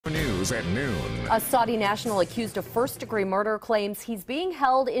News at noon. A Saudi national accused of first-degree murder claims he's being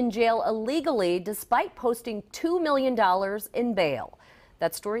held in jail illegally despite posting $2 million in bail.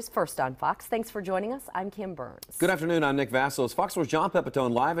 That story's first on Fox. Thanks for joining us. I'm Kim Burns. Good afternoon. I'm Nick Vassos. Fox 4's John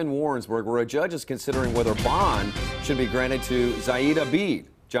Pepitone live in Warrensburg, where a judge is considering whether bond should be granted to Zaid Abid.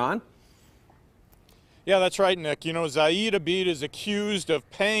 John? Yeah, that's right, Nick. You know, Zaid Abid is accused of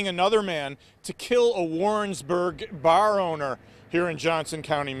paying another man to kill a Warrensburg bar owner here in Johnson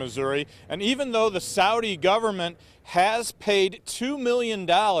County, Missouri. And even though the Saudi government has paid $2 million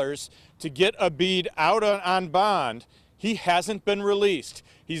to get Abid out on bond, he hasn't been released.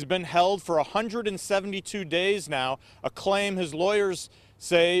 He's been held for 172 days now, a claim his lawyers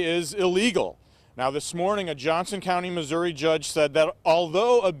say is illegal. Now, this morning, a Johnson County, Missouri judge said that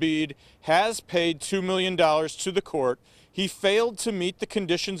although Abid has paid $2 million to the court, he failed to meet the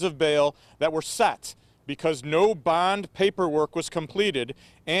conditions of bail that were set because no bond paperwork was completed,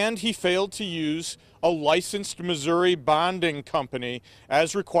 and he failed to use a licensed Missouri bonding company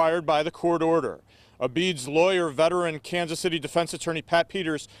as required by the court order. Abid's lawyer, veteran Kansas City defense attorney Pat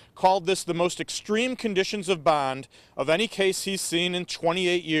Peters, called this the most extreme conditions of bond of any case he's seen in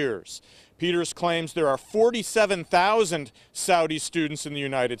 28 years. Peters claims there are 47,000 Saudi students in the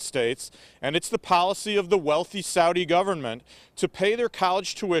United States, and it's the policy of the wealthy Saudi government to pay their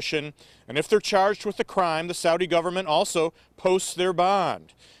college tuition, and if they're charged with a crime, the Saudi government also posts their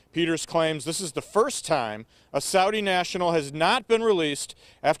bond. Peters claims this is the first time a Saudi national has not been released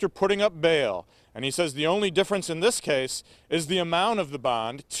after putting up bail, and he says the only difference in this case is the amount of the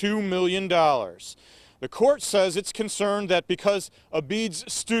bond, $2 million. The court says it's concerned that because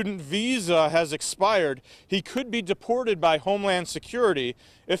Abid's student visa has expired, he could be deported by Homeland Security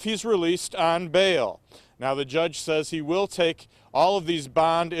if he's released on bail. Now, the judge says he will take all of these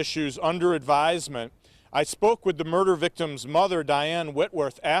bond issues under advisement. I spoke with the murder victim's mother, Diane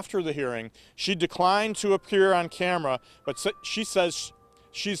Whitworth, after the hearing. She declined to appear on camera, but she says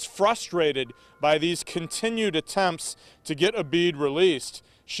she's frustrated by these continued attempts to get Abid released.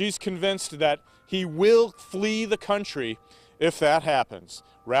 She's convinced that he will flee the country if that happens,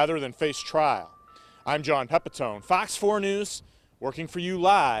 rather than face trial. I'm John Pepitone, Fox 4 News, working for you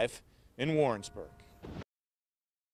live in Warrensburg.